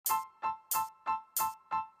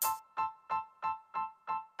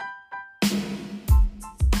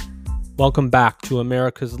Welcome back to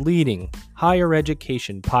America's leading higher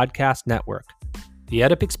education podcast network, the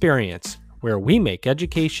EdUp Experience, where we make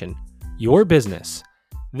education your business.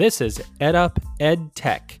 This is EdUp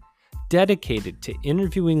EdTech, dedicated to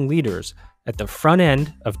interviewing leaders at the front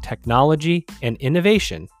end of technology and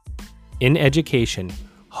innovation in education,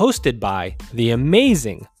 hosted by the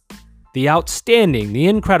amazing, the outstanding, the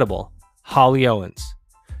incredible Holly Owens.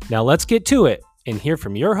 Now let's get to it and hear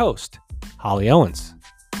from your host, Holly Owens.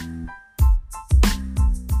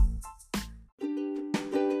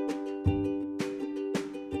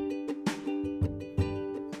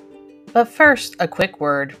 But first, a quick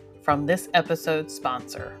word from this episode's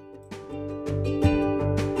sponsor.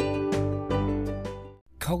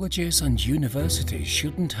 Colleges and universities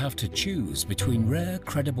shouldn't have to choose between rare,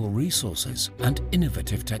 credible resources and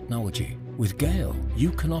innovative technology. With Gale,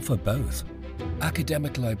 you can offer both.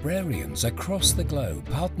 Academic librarians across the globe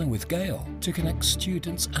partner with Gale to connect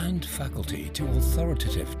students and faculty to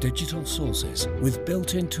authoritative digital sources with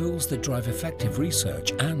built-in tools that drive effective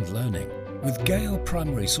research and learning. With Gale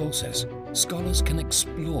Primary Sources, scholars can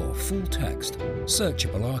explore full-text,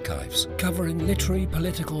 searchable archives covering literary,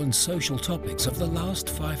 political and social topics of the last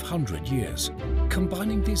 500 years.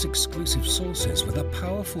 Combining these exclusive sources with a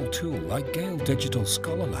powerful tool like Gale Digital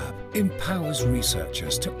Scholar Lab empowers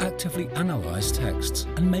researchers to actively analyze texts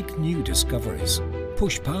and make new discoveries,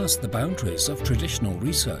 push past the boundaries of traditional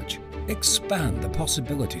research, expand the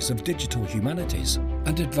possibilities of digital humanities,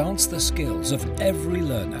 and advance the skills of every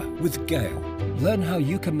learner with Gale. Learn how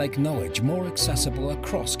you can make knowledge more accessible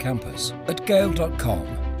across campus at gale.com,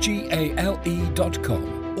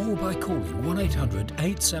 GALE.com, or by calling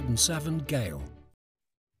 1-800-877-GALE.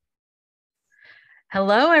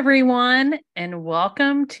 Hello, everyone, and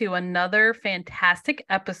welcome to another fantastic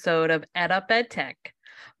episode of EdUp EdTech.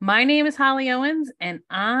 My name is Holly Owens, and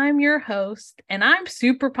I'm your host, and I'm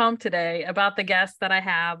super pumped today about the guest that I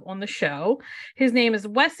have on the show. His name is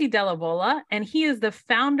Wesley Dellavola, and he is the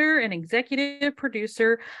founder and executive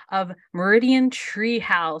producer of Meridian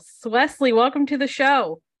Treehouse. Wesley, welcome to the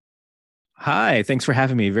show. Hi, thanks for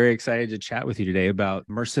having me. Very excited to chat with you today about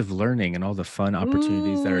immersive learning and all the fun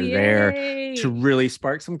opportunities that are there to really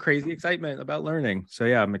spark some crazy excitement about learning. So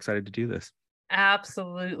yeah, I'm excited to do this.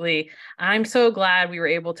 Absolutely. I'm so glad we were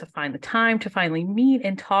able to find the time to finally meet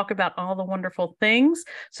and talk about all the wonderful things.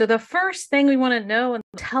 So the first thing we want to know, and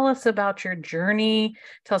tell us about your journey,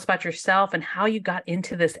 tell us about yourself and how you got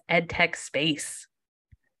into this EdTech space.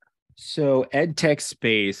 So EdTech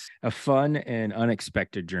space, a fun and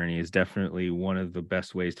unexpected journey is definitely one of the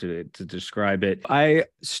best ways to describe it. I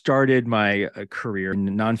started my career in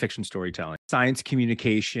nonfiction storytelling, science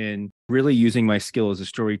communication, really using my skill as a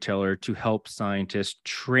storyteller to help scientists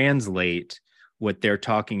translate what they're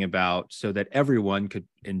talking about so that everyone could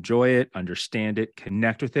enjoy it, understand it,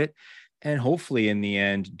 connect with it, and hopefully in the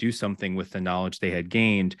end, do something with the knowledge they had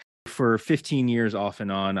gained. For 15 years off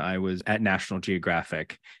and on, I was at National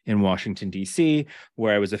Geographic in Washington, D.C.,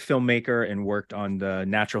 where I was a filmmaker and worked on the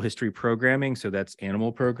natural history programming. So that's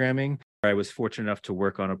animal programming. I was fortunate enough to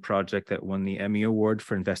work on a project that won the Emmy Award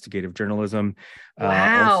for investigative journalism.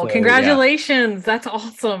 Wow. Congratulations. Yeah. That's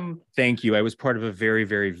awesome. Thank you. I was part of a very,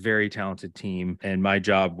 very, very talented team. And my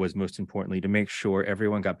job was most importantly to make sure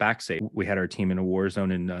everyone got back safe. We had our team in a war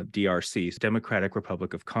zone in DRC, Democratic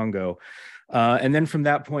Republic of Congo. And then from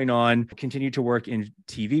that point on, continued to work in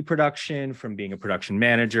TV production, from being a production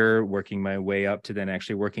manager, working my way up to then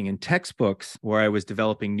actually working in textbooks, where I was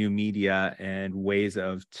developing new media and ways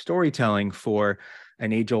of storytelling for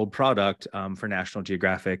an age-old product for National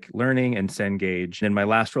Geographic Learning and Cengage. In my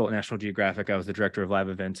last role at National Geographic, I was the director of live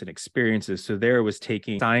events and experiences. So there was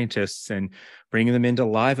taking scientists and bringing them into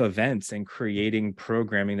live events and creating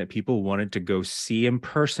programming that people wanted to go see in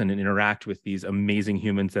person and interact with these amazing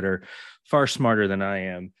humans that are far smarter than I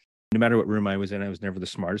am. No matter what room I was in, I was never the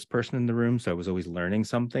smartest person in the room. So I was always learning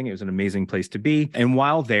something. It was an amazing place to be. And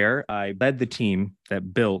while there, I led the team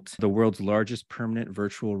that built the world's largest permanent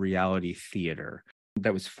virtual reality theater.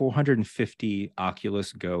 That was 450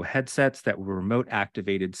 Oculus Go headsets that were remote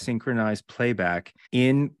activated, synchronized playback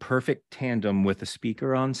in perfect tandem with a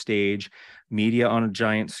speaker on stage, media on a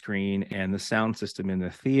giant screen, and the sound system in the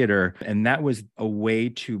theater. And that was a way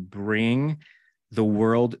to bring the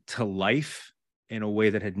world to life in a way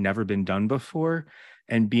that had never been done before.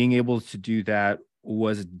 And being able to do that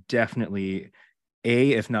was definitely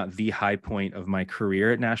if not the high point of my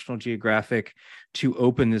career at National Geographic, to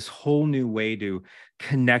open this whole new way to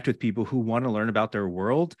connect with people who want to learn about their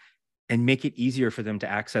world and make it easier for them to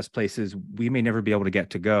access places we may never be able to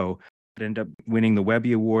get to go. ended up winning the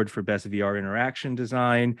Webby Award for Best VR Interaction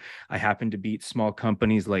Design. I happened to beat small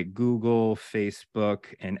companies like Google, Facebook,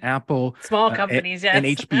 and Apple. Small companies, yes. And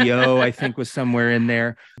HBO, I think, was somewhere in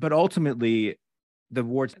there. But ultimately, the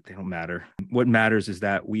awards, they don't matter. What matters is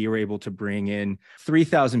that we were able to bring in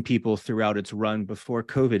 3,000 people throughout its run before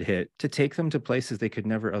COVID hit to take them to places they could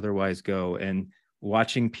never otherwise go. And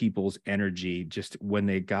watching people's energy just when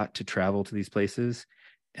they got to travel to these places,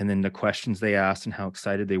 and then the questions they asked and how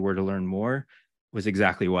excited they were to learn more was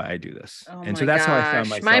exactly why I do this. Oh and so that's how I found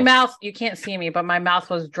myself. My mouth, you can't see me, but my mouth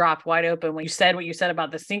was dropped wide open when you said what you said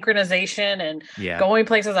about the synchronization and going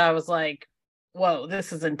places. I was like, whoa,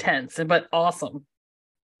 this is intense, but awesome.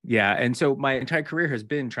 Yeah. And so my entire career has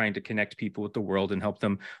been trying to connect people with the world and help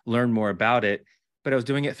them learn more about it. But I was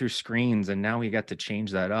doing it through screens, and now we got to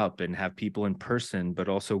change that up and have people in person, but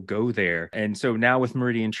also go there. And so now with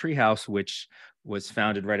Meridian Treehouse, which was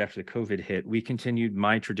founded right after the COVID hit, we continued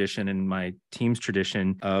my tradition and my team's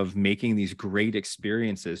tradition of making these great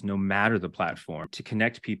experiences, no matter the platform, to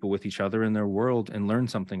connect people with each other in their world and learn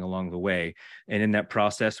something along the way. And in that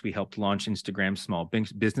process, we helped launch Instagram small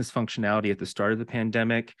business functionality at the start of the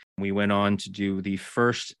pandemic. We went on to do the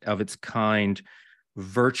first of its kind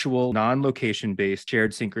virtual, non-location based,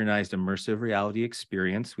 shared synchronized immersive reality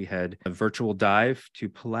experience. We had a virtual dive to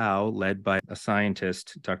Palau led by a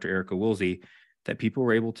scientist, Dr. Erica Woolsey, that people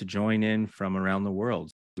were able to join in from around the world.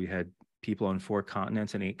 We had people on 4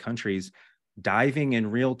 continents and 8 countries diving in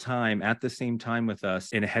real time at the same time with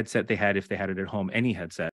us in a headset they had if they had it at home, any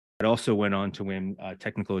headset. It also went on to win a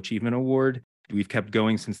Technical Achievement Award. We've kept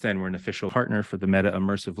going since then. We're an official partner for the Meta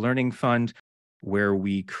Immersive Learning Fund, where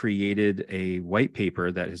we created a white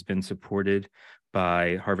paper that has been supported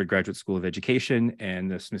by Harvard Graduate School of Education and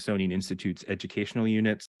the Smithsonian Institute's educational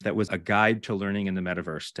units. That was a guide to learning in the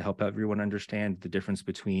metaverse to help everyone understand the difference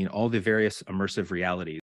between all the various immersive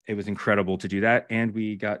realities. It was incredible to do that. And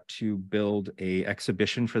we got to build an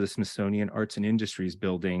exhibition for the Smithsonian Arts and Industries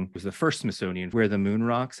building. It was the first Smithsonian where the moon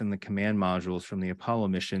rocks and the command modules from the Apollo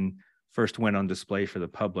mission first went on display for the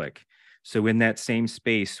public. So in that same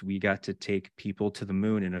space, we got to take people to the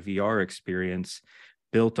moon in a VR experience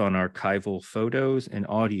built on archival photos and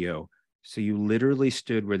audio. So you literally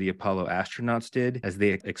stood where the Apollo astronauts did as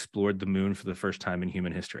they explored the moon for the first time in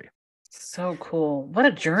human history. So cool. What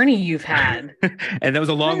a journey you've had. And that was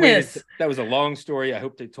a long way. That was a long story. I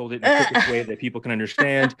hope they told it in the quickest way that people can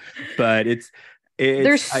understand. But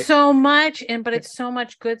there's so much, but it's so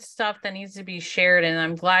much good stuff that needs to be shared. And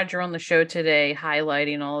I'm glad you're on the show today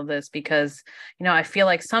highlighting all of this because, I feel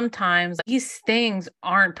like sometimes these things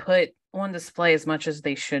aren't put on display as much as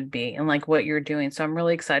they should be and like what you're doing. So I'm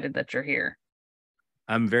really excited that you're here.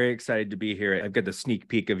 I'm very excited to be here. I've got the sneak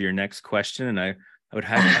peek of your next question and I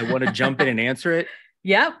want to jump in and answer it.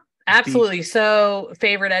 Yep, absolutely. So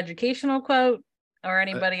favorite educational quote? Or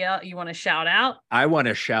anybody else you want to shout out? I want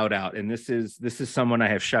to shout out, and this is someone I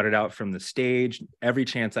have shouted out from the stage every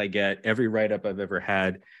chance I get, every write-up I've ever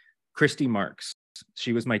had. Christy Marks.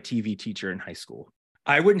 She was my TV teacher in high school.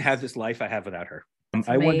 I wouldn't have this life I have without her.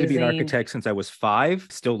 I wanted to be an architect since I was 5.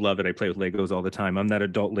 Still love it. I play with Legos all the time. I'm that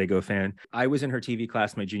adult Lego fan. I was in her TV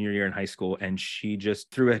class my junior year in high school, and she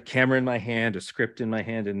just threw a camera in my hand, a script in my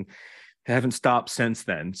hand, and haven't stopped since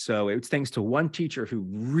then. So it's thanks to one teacher who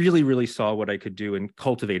really, really saw what I could do and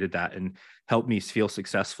cultivated that and helped me feel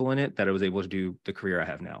successful in it that I was able to do the career I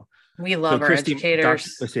have now. We love our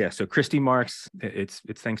educators. So Christy Marks, it's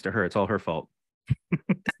thanks to her. It's all her fault.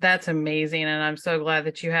 That's amazing. And I'm so glad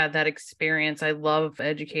that you had that experience. I love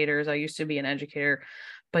educators. I used to be an educator,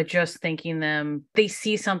 but just thinking they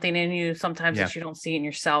see something in you sometimes that you don't see in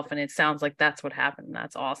yourself. And it sounds like that's what happened.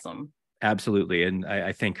 That's awesome. Absolutely. And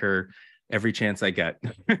I thank her every chance I get.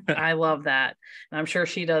 I love that. And I'm sure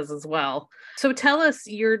she does as well. So tell us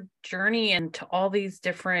your journey into all these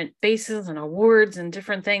different faces and awards and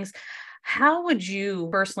different things. How would you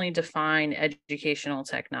personally define educational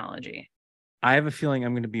technology? I have a feeling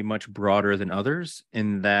I'm going to be much broader than others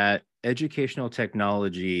in that educational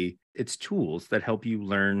technology, it's tools that help you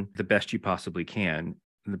learn the best you possibly can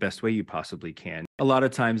in the best way you possibly can. A lot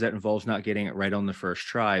of times that involves not getting it right on the first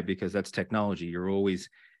try because that's technology. You're always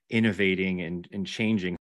innovating and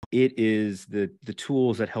changing. It is the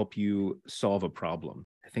tools that help you solve a problem.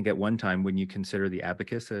 I think at one time when you consider the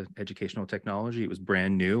abacus educational technology, it was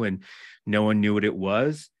brand new and no one knew what it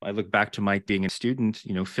was. I look back to my being a student,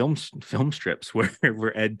 film strips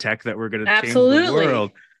were ed tech that were going to change the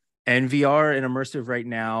world. And VR and immersive right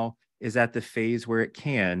now is at the phase where it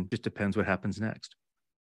just depends what happens next.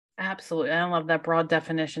 Absolutely. I love that broad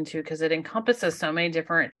definition too, because it encompasses so many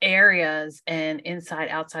different areas and inside,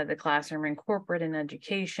 outside the classroom and corporate and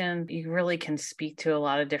education. You really can speak to a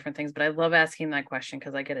lot of different things, but I love asking that question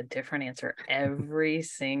because I get a different answer every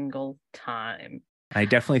single time. I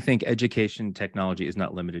definitely think education technology is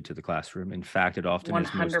not limited to the classroom. In fact, it often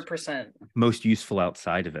 100%. is most useful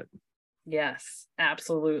outside of it. Yes,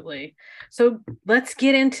 absolutely. So let's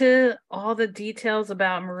get into all the details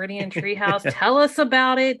about Meridian Treehouse. Tell us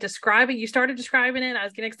about it. Describe it. You started describing it. I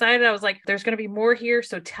was getting excited. I was like, there's going to be more here.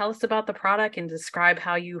 So tell us about the product and describe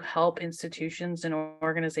how you help institutions and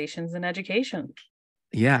organizations in education.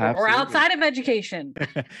 Yeah, or outside of education.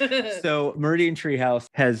 So Meridian Treehouse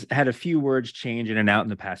has had a few words change in and out in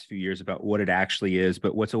the past few years about what it actually is.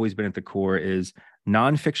 But what's always been at the core is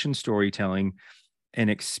nonfiction storytelling and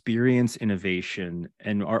experience innovation.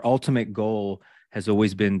 And our ultimate goal has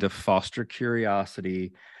always been to foster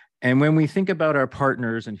curiosity. And when we think about our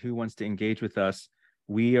partners and who wants to engage with us,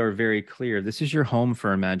 we are very clear. This is your home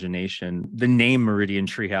for imagination. The name Meridian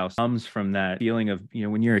Treehouse comes from that feeling of,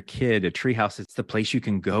 when you're a kid, a treehouse, it's the place you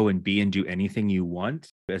can go and be and do anything you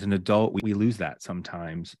want. As an adult, we lose that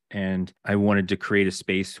sometimes. And I wanted to create a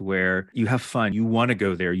space where you have fun. You want to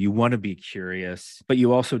go there. You want to be curious, but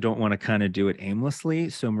you also don't want to kind of do it aimlessly.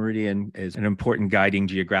 So Meridian is an important guiding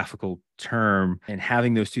geographical term. And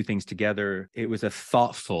having those two things together, it was a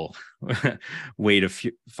thoughtful way to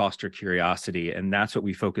foster curiosity. And that's what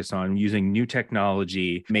we focus on, using new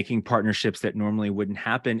technology, making partnerships that normally wouldn't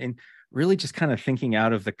happen, and really just kind of thinking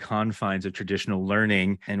out of the confines of traditional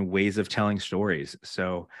learning and ways of telling stories.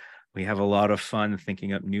 So we have a lot of fun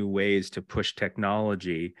thinking up new ways to push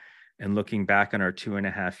technology. And looking back on our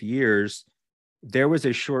 2.5 years, there was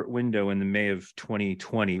a short window in the May of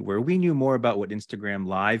 2020 where we knew more about what Instagram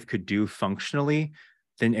Live could do functionally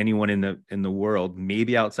than anyone in the world,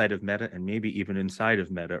 maybe outside of Meta and maybe even inside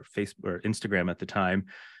of Meta, or Facebook or Instagram at the time,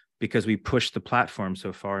 because we pushed the platform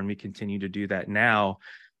so far, and we continue to do that now.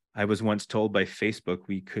 I was once told by Facebook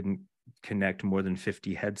we couldn't connect more than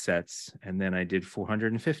 50 headsets, and then I did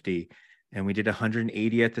 450, and we did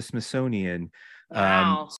 180 at the Smithsonian.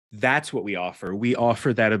 Wow. That's what we offer. We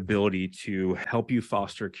offer that ability to help you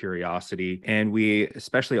foster curiosity. And we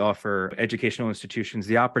especially offer educational institutions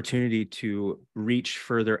the opportunity to reach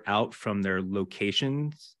further out from their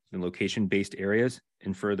locations and location-based areas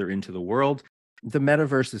and further into the world. The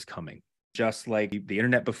metaverse is coming, just like the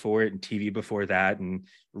internet before it and TV before that and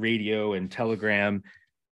radio and telegram.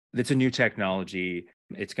 It's a new technology.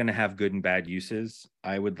 It's going to have good and bad uses.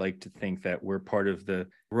 I would like to think that we're part of the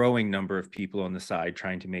growing number of people on the side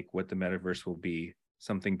trying to make what the metaverse will be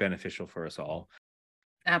something beneficial for us all.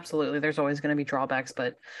 Absolutely. There's always going to be drawbacks,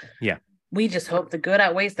 but yeah, we just hope the good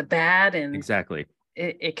outweighs the bad, and exactly.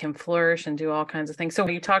 It can flourish and do all kinds of things. So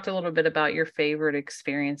you talked a little bit about your favorite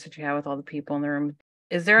experience that you had with all the people in the room.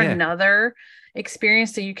 Is there another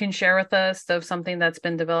experience that you can share with us of something that's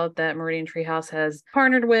been developed that Meridian Treehouse has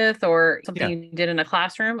partnered with, or something you did in a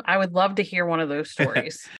classroom? I would love to hear one of those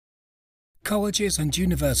stories. Colleges and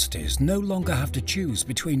universities no longer have to choose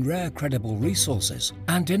between rare, credible resources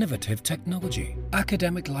and innovative technology.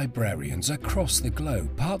 Academic librarians across the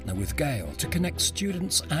globe partner with Gale to connect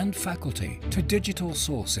students and faculty to digital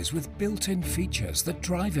sources with built-in features that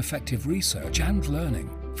drive effective research and learning.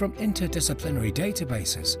 From interdisciplinary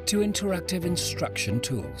databases to interactive instruction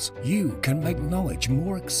tools, you can make knowledge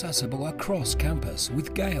more accessible across campus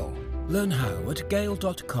with Gale. Learn how at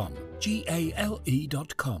gale.com,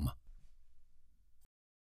 GALE.com.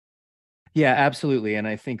 Yeah, absolutely. And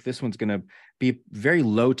I think this one's going to be very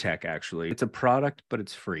low tech, actually. It's a product, but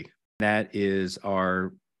it's free. That is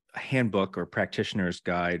our handbook or practitioner's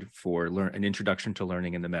guide for an introduction to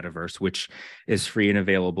learning in the metaverse, which is free and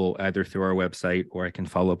available either through our website, or I can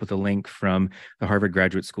follow up with a link from the Harvard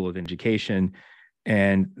Graduate School of Education.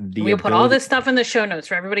 And we'll put all this stuff in the show notes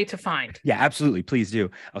for everybody to find. Yeah, absolutely. Please do.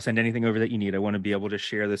 I'll send anything over that you need. I want to be able to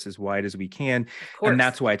share this as wide as we can. And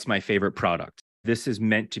that's why it's my favorite product. This is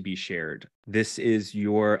meant to be shared. This is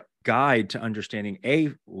your guide to understanding,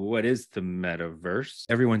 what is the metaverse?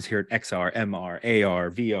 Everyone's here at XR, MR, AR,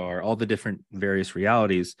 VR, all the different various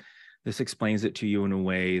realities. This explains it to you in a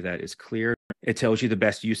way that is clear. It tells you the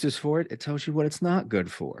best uses for it. It tells you what it's not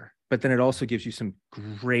good for. But then it also gives you some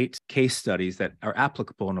great case studies that are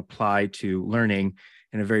applicable and apply to learning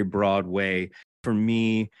in a very broad way. For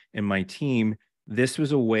me and my team, this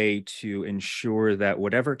was a way to ensure that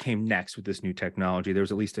whatever came next with this new technology, there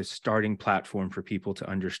was at least a starting platform for people to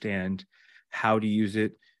understand how to use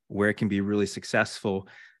it, where it can be really successful,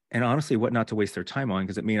 and honestly, what not to waste their time on,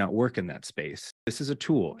 because it may not work in that space. This is a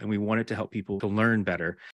tool, and we want it to help people to learn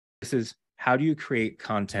better. This is how do you create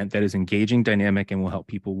content that is engaging, dynamic, and will help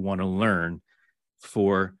people want to learn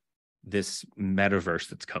for this metaverse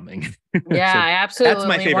that's coming? Yeah, So I absolutely that's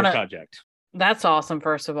my favorite project. That's awesome.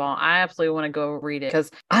 First of all, I absolutely want to go read it because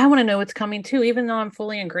I want to know what's coming too. Even though I'm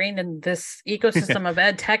fully ingrained in this ecosystem of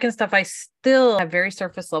ed tech and stuff, I still have very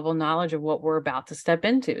surface level knowledge of what we're about to step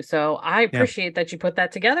into. So I appreciate that you put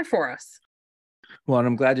that together for us. Well, and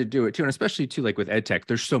I'm glad to do it too. And especially too, like with ed tech,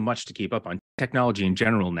 there's so much to keep up on. Technology in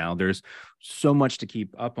general now, there's so much to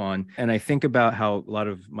keep up on. And I think about how a lot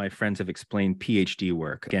of my friends have explained PhD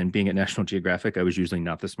work. Again, being at National Geographic, I was usually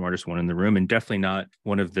not the smartest one in the room and definitely not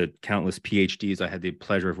one of the countless PhDs I had the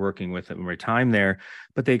pleasure of working with in my time there.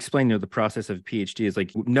 But they explained, the process of a PhD is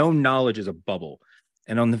like no knowledge is a bubble.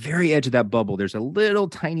 And on the very edge of that bubble, there's a little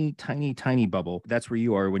tiny, tiny, tiny bubble. That's where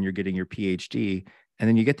you are when you're getting your PhD. And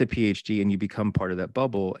then you get the PhD and you become part of that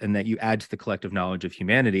bubble, and that you add to the collective knowledge of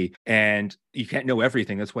humanity. And you can't know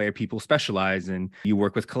everything. That's why people specialize, and you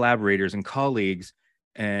work with collaborators and colleagues.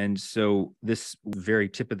 And so this very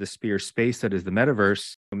tip of the spear space that is the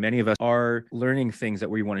metaverse, many of us are learning things that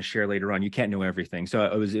we want to share later on. You can't know everything. So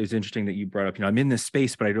it was interesting that you brought up, I'm in this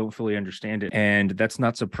space, but I don't fully understand it. And that's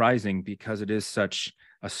not surprising because it is such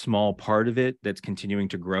a small part of it that's continuing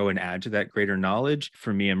to grow and add to that greater knowledge.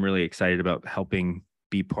 For me, I'm really excited about helping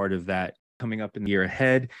be part of that coming up in the year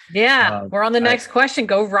ahead. Yeah, we're on the next question.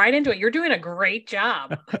 Go right into it. You're doing a great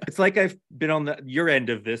job. It's like I've been on your end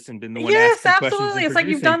of this and been the one yes, asking absolutely. questions. It's like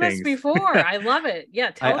you've done this before. I love it.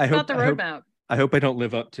 Yeah, tell us about the roadmap. I hope I don't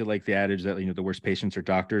live up to like the adage that, the worst patients are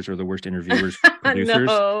doctors or the worst interviewers producers.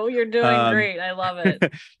 No, you're doing great. I love it.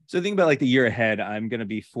 So think about like the year ahead. I'm going to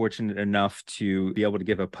be fortunate enough to be able to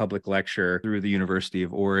give a public lecture through the University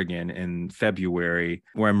of Oregon in February,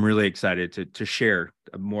 where I'm really excited to share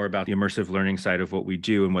more about the immersive learning side of what we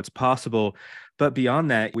do and what's possible. But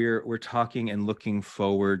beyond that, we're talking and looking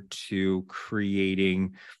forward to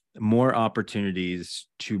creating more opportunities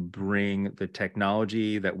to bring the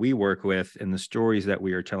technology that we work with and the stories that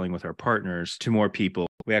we are telling with our partners to more people.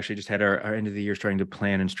 We actually just had our end of the year starting to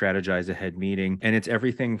plan and strategize ahead meeting. And it's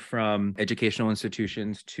everything from educational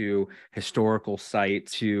institutions to historical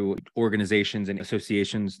sites to organizations and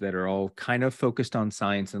associations that are all kind of focused on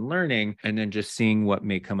science and learning, and then just seeing what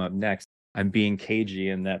may come up next. I'm being cagey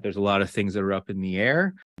in that there's a lot of things that are up in the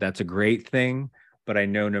air. That's a great thing. But I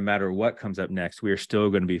know no matter what comes up next, we are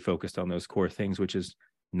still going to be focused on those core things, which is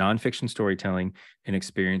nonfiction storytelling and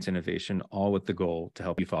experience innovation, all with the goal to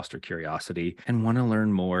help you foster curiosity and want to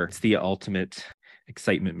learn more. It's the ultimate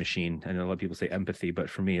excitement machine. I know a lot of people say empathy, but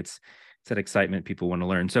for me, it's that excitement people want to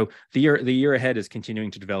learn. So the year ahead is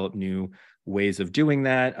continuing to develop new ways of doing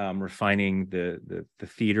that, refining the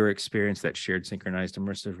theater experience, that shared synchronized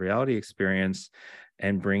immersive reality experience,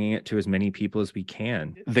 and bringing it to as many people as we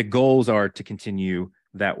can. The goals are to continue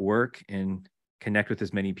that work and connect with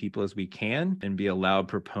as many people as we can and be a loud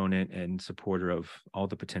proponent and supporter of all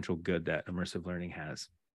the potential good that immersive learning has.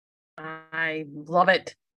 I love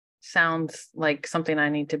it. Sounds like something I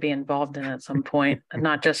need to be involved in at some point,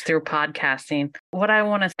 not just through podcasting. What I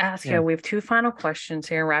want to ask you, we have two final questions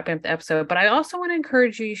here, wrapping up the episode, but I also want to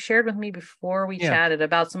encourage you shared with me before we chatted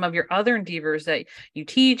about some of your other endeavors that you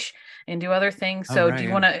teach and do other things. So do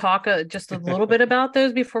you want to talk just a little bit about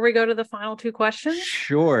those before we go to the final two questions?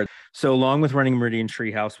 Sure. So along with running Meridian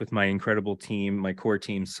Treehouse with my incredible team, my core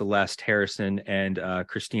team, Celeste Harrison and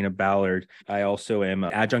Christina Ballard, I also am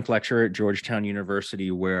an adjunct lecturer at Georgetown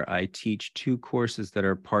University, where I teach two courses that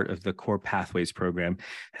are part of the Core Pathways program.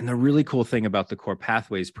 And the really cool thing about the Core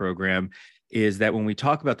Pathways program is that when we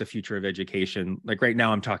talk about the future of education, like right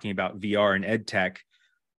now I'm talking about VR and ed tech,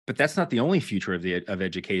 but that's not the only future of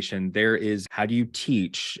education. There is, how do you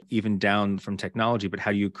teach, even down from technology, but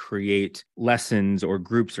how do you create lessons or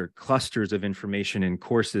groups or clusters of information in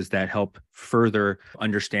courses that help further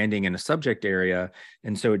understanding in a subject area?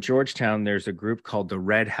 And so at Georgetown, there's a group called the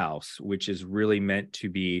Red House, which is really meant to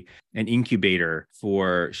be an incubator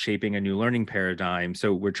for shaping a new learning paradigm.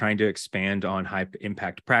 So we're trying to expand on high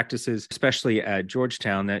impact practices, especially at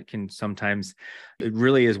Georgetown, that can sometimes, it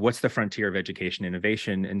really is, what's the frontier of education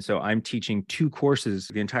innovation? And so I'm teaching two courses.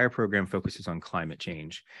 The entire program focuses on climate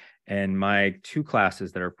change. And my two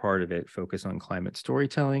classes that are part of it focus on climate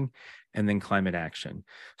storytelling and then climate action.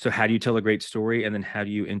 So how do you tell a great story? And then how do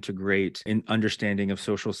you integrate an understanding of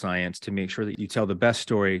social science to make sure that you tell the best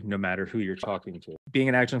story, no matter who you're talking to? Being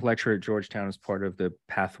an adjunct lecturer at Georgetown as part of the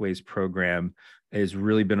Pathways program has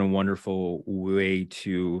really been a wonderful way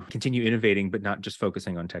to continue innovating, but not just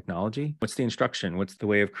focusing on technology. What's the instruction? What's the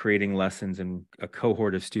way of creating lessons and a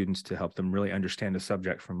cohort of students to help them really understand a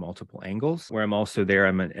subject from multiple angles? Where I'm also there,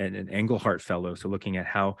 I'm an Engelhardt Fellow. So looking at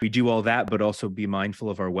how we do all that, but also be mindful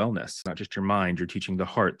of our wellness, not just your mind. You're teaching the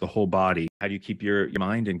heart, the whole body. How do you keep your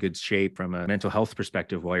mind in good shape from a mental health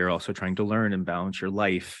perspective while you're also trying to learn and balance your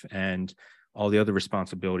life and all the other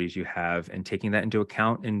responsibilities you have, and taking that into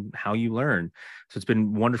account in how you learn. So it's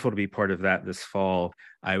been wonderful to be part of that this fall.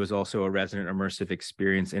 I was also a resident immersive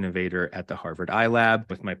experience innovator at the Harvard iLab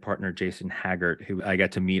with my partner, Jason Haggart, who I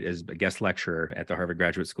got to meet as a guest lecturer at the Harvard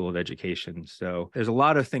Graduate School of Education. So there's a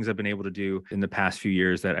lot of things I've been able to do in the past few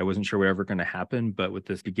years that I wasn't sure were ever going to happen. But with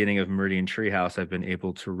this beginning of Meridian Treehouse, I've been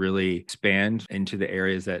able to really expand into the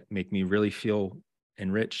areas that make me really feel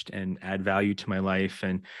enriched and add value to my life.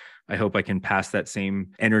 And I hope I can pass that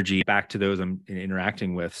same energy back to those I'm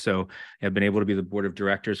interacting with. So I've been able to be the board of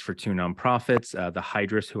directors for two nonprofits, the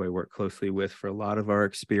Hydrus, who I work closely with for a lot of our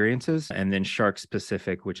experiences, and then Sharks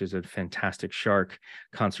Pacific, which is a fantastic shark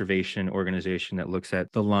conservation organization that looks at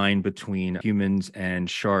the line between humans and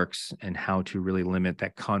sharks and how to really limit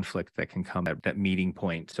that conflict that can come at that meeting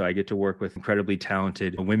point. So I get to work with incredibly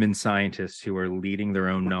talented women scientists who are leading their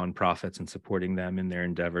own nonprofits and supporting them in their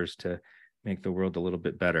endeavors to make the world a little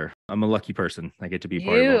bit better. I'm a lucky person. I get to be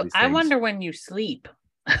part of all these things. I wonder when you sleep.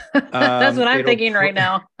 That's what I'm thinking right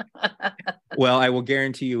now. Well, I will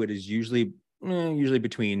guarantee you it is usually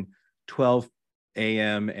between 12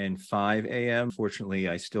 a.m. and 5 a.m. Fortunately,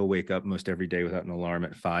 I still wake up most every day without an alarm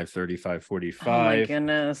at 5:30, 5:45. Oh my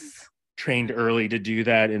goodness. Trained early to do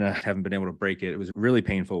that, and I haven't been able to break it. It was really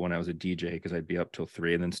painful when I was a DJ because I'd be up till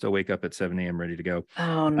 3 and then still wake up at 7 a.m. ready to go.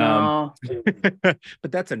 Oh no.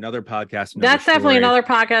 But that's another podcast. That's definitely another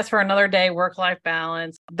podcast for another day. Work-life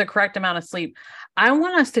balance, the correct amount of sleep. I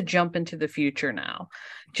want us to jump into the future now.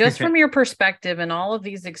 Just from your perspective and all of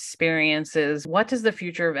these experiences, what does the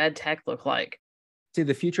future of ed tech look like? See,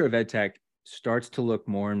 the future of ed tech starts to look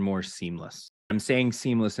more and more seamless. I'm saying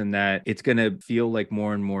seamless in that it's going to feel like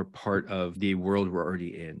more and more part of the world we're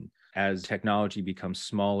already in. As technology becomes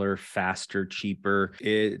smaller, faster, cheaper,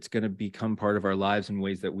 it's going to become part of our lives in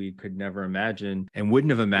ways that we could never imagine and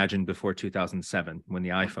wouldn't have imagined before 2007 when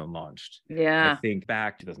the iPhone launched. Yeah. I think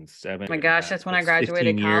back 2007. Oh my gosh, that's when I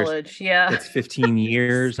graduated college. Yeah. It's 15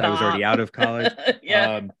 years. I was already out of college.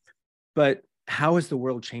 Yeah. But how has the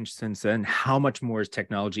world changed since then? How much more is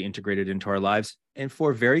technology integrated into our lives? And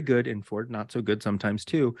for very good and for not so good sometimes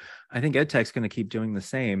too, I think EdTech's going to keep doing the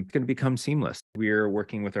same. It's going to become seamless. We're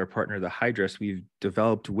working with our partner, the Hydrus. We've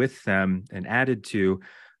developed with them and added to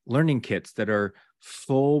learning kits that are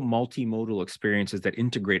full multimodal experiences that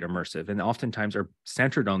integrate immersive and oftentimes are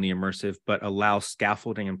centered on the immersive, but allow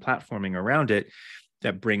scaffolding and platforming around it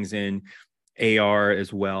that brings in AR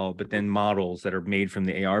as well, but then models that are made from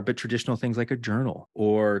the AR, but traditional things like a journal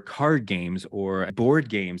or card games or board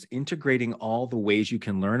games, integrating all the ways you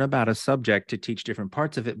can learn about a subject to teach different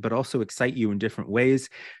parts of it, but also excite you in different ways,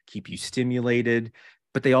 keep you stimulated,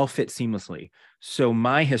 but they all fit seamlessly. So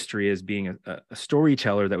my history as being a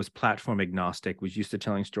storyteller that was platform agnostic, was used to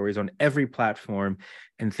telling stories on every platform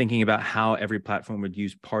and thinking about how every platform would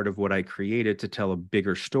use part of what I created to tell a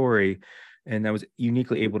bigger story. And I was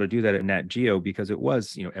uniquely able to do that at Nat Geo because it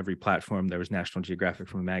was, every platform. There was National Geographic,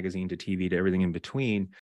 from a magazine to TV to everything in between.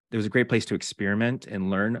 There was a great place to experiment and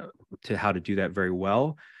learn to how to do that very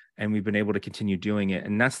well. And we've been able to continue doing it.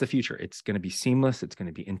 And that's the future. It's going to be seamless. It's going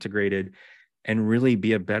to be integrated and really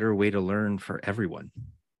be a better way to learn for everyone.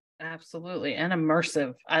 Absolutely. And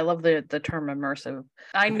immersive. I love the term immersive.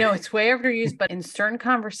 I know it's way overused, but in certain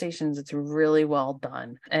conversations, it's really well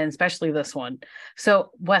done. And especially this one.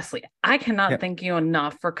 So Wesley, I cannot thank you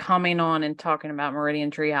enough for coming on and talking about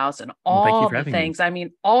Meridian Treehouse and all the things. I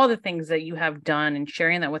mean, all the things that you have done and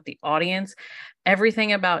sharing that with the audience.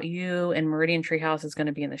 Everything about you and Meridian Treehouse is going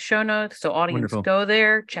to be in the show notes. So audience, go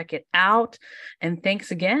there, check it out. And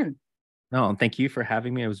thanks again. No, and thank you for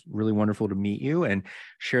having me. It was really wonderful to meet you and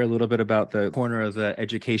share a little bit about the corner of the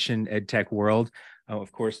education ed tech world.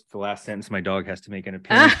 Of course, the last sentence, my dog has to make an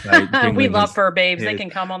appearance. We love fur babes. They can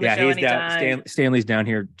come on the show anytime. Stanley's down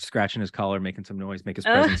here scratching his collar, making some noise, make his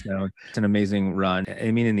presence known. It's an amazing run.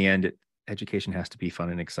 I mean, in the end, education has to be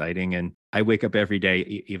fun and exciting. And I wake up every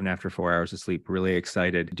day, even after 4 hours of sleep, really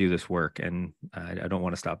excited to do this work. And I don't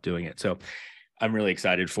want to stop doing it. So I'm really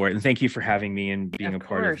excited for it. And thank you for having me and being a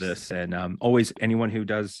part of this. And always, anyone who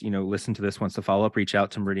does, listen to this, wants to follow up, reach out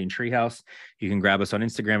to Meridian Treehouse. You can grab us on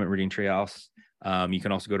Instagram at Meridian Treehouse. You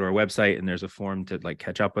can also go to our website and there's a form to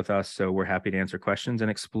catch up with us. So we're happy to answer questions and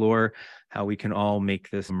explore how we can all make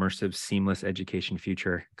this immersive, seamless education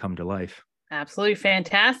future come to life. Absolutely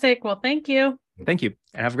fantastic. Well, thank you. Thank you,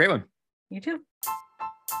 and have a great one. You too.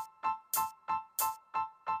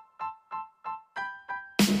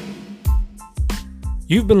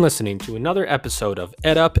 You've been listening to another episode of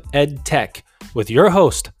EdUp Ed Tech with your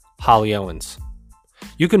host, Holly Owens.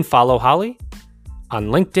 You can follow Holly on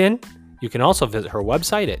LinkedIn. You can also visit her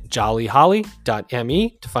website at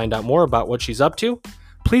jollyholly.me to find out more about what she's up to.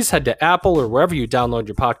 Please head to Apple or wherever you download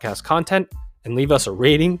your podcast content and leave us a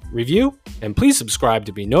rating, review, and please subscribe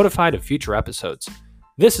to be notified of future episodes.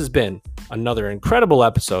 This has been another incredible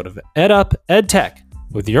episode of EdUp Ed Tech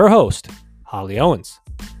with your host, Holly Owens.